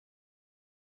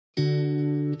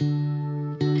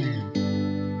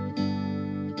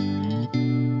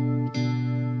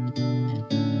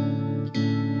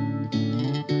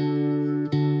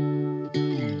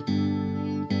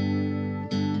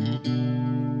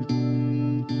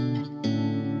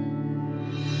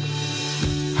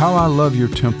How I love your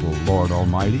temple, Lord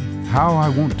Almighty. How I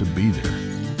want to be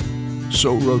there.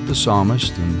 So wrote the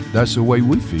psalmist, and that's the way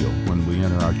we feel when we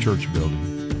enter our church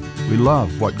building. We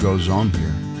love what goes on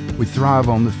here. We thrive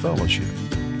on the fellowship.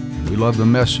 And we love the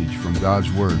message from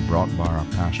God's Word brought by our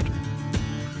pastor.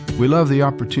 We love the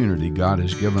opportunity God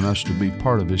has given us to be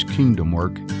part of His kingdom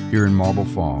work here in Marble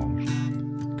Falls.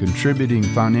 Contributing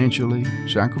financially,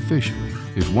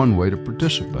 sacrificially, is one way to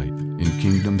participate in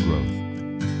kingdom growth.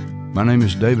 My name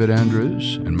is David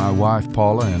Andrews, and my wife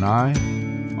Paula and I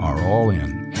are all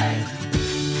in.